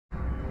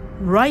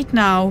Right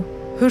now,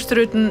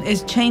 Hurtigruten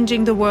is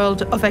changing the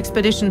world of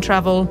expedition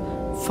travel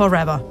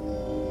forever.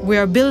 We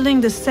are building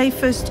the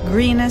safest,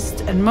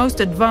 greenest and most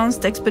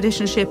advanced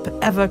expedition ship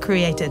ever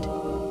created.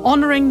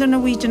 Honoring the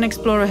Norwegian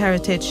explorer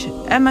heritage,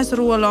 MS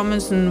Roald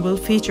Amundsen will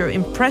feature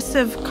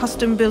impressive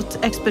custom-built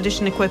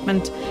expedition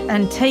equipment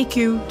and take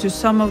you to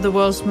some of the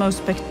world's most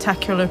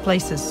spectacular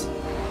places.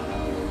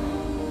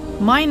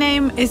 My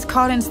name is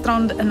Karin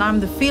Strand and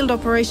I'm the Field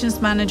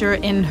Operations Manager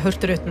in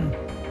Hurtigruten.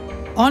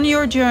 On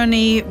your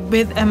journey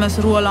with MS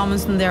Roald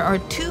Amundsen there are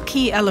two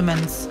key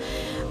elements: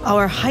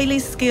 our highly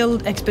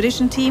skilled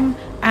expedition team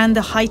and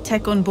the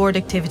high-tech onboard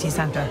activity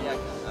center.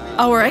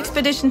 Our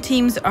expedition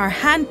teams are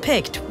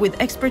hand-picked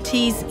with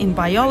expertise in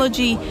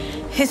biology,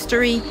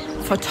 history,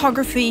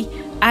 photography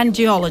and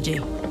geology.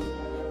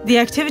 The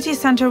activity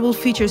center will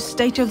feature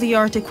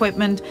state-of-the-art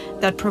equipment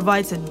that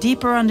provides a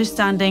deeper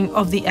understanding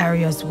of the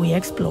areas we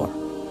explore.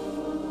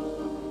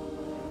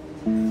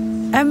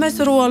 MS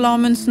Roald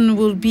Amundsen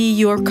will be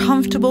your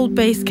comfortable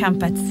base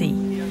camp at sea.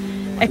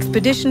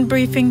 Expedition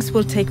briefings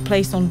will take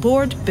place on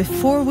board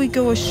before we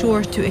go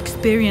ashore to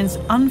experience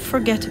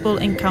unforgettable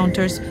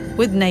encounters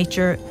with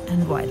nature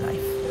and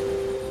wildlife.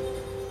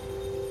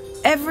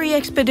 Every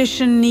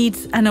expedition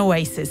needs an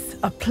oasis,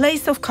 a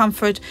place of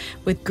comfort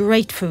with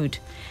great food.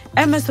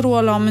 MS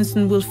Roald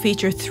Amundsen will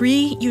feature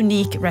 3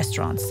 unique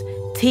restaurants: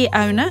 T.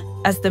 Aune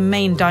as the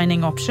main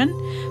dining option,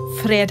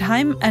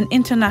 Fredheim, an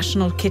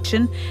international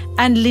kitchen,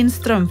 and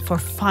Lindström for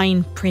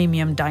fine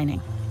premium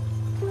dining.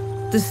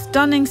 The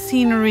stunning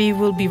scenery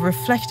will be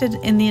reflected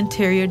in the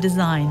interior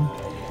design.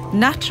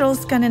 Natural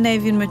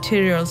Scandinavian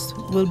materials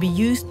will be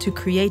used to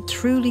create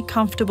truly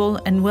comfortable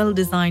and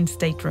well-designed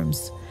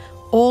staterooms,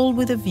 all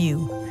with a view.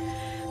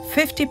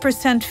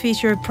 50%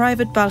 feature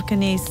private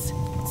balconies.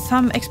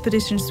 Some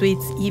expedition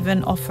suites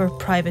even offer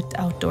private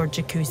outdoor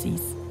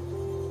jacuzzis.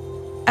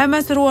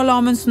 MS Roald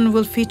Amundsen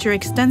will feature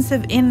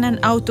extensive in- and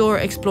outdoor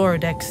explorer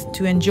decks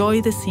to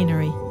enjoy the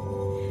scenery.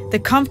 The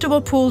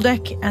comfortable pool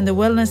deck and the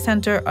wellness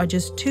center are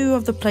just 2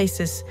 of the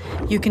places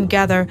you can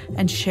gather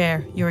and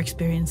share your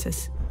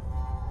experiences.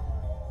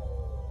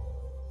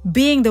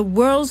 Being the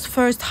world's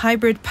first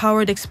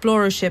hybrid-powered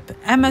explorer ship,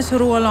 MS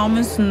Roald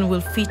Amundsen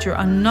will feature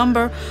a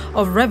number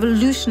of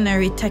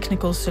revolutionary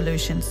technical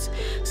solutions.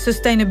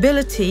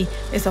 Sustainability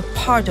is a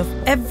part of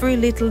every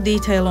little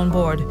detail on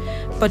board,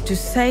 but to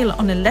sail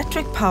on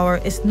electric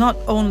power is not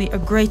only a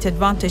great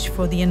advantage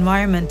for the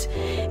environment,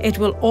 it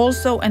will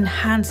also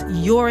enhance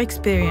your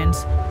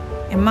experience.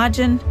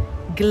 Imagine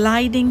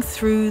gliding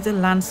through the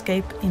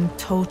landscape in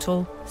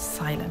total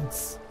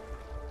silence.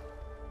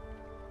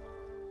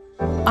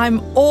 I'm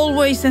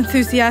always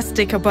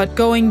enthusiastic about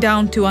going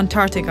down to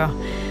Antarctica,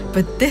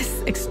 but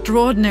this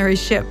extraordinary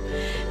ship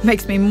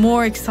makes me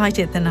more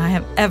excited than I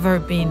have ever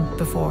been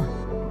before.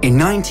 In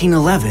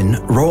 1911,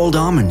 Roald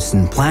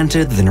Amundsen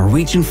planted the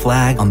Norwegian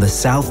flag on the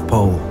South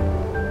Pole.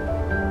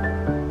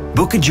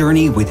 Book a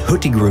journey with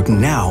Hurtigruten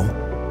now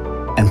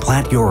and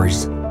plant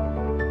yours.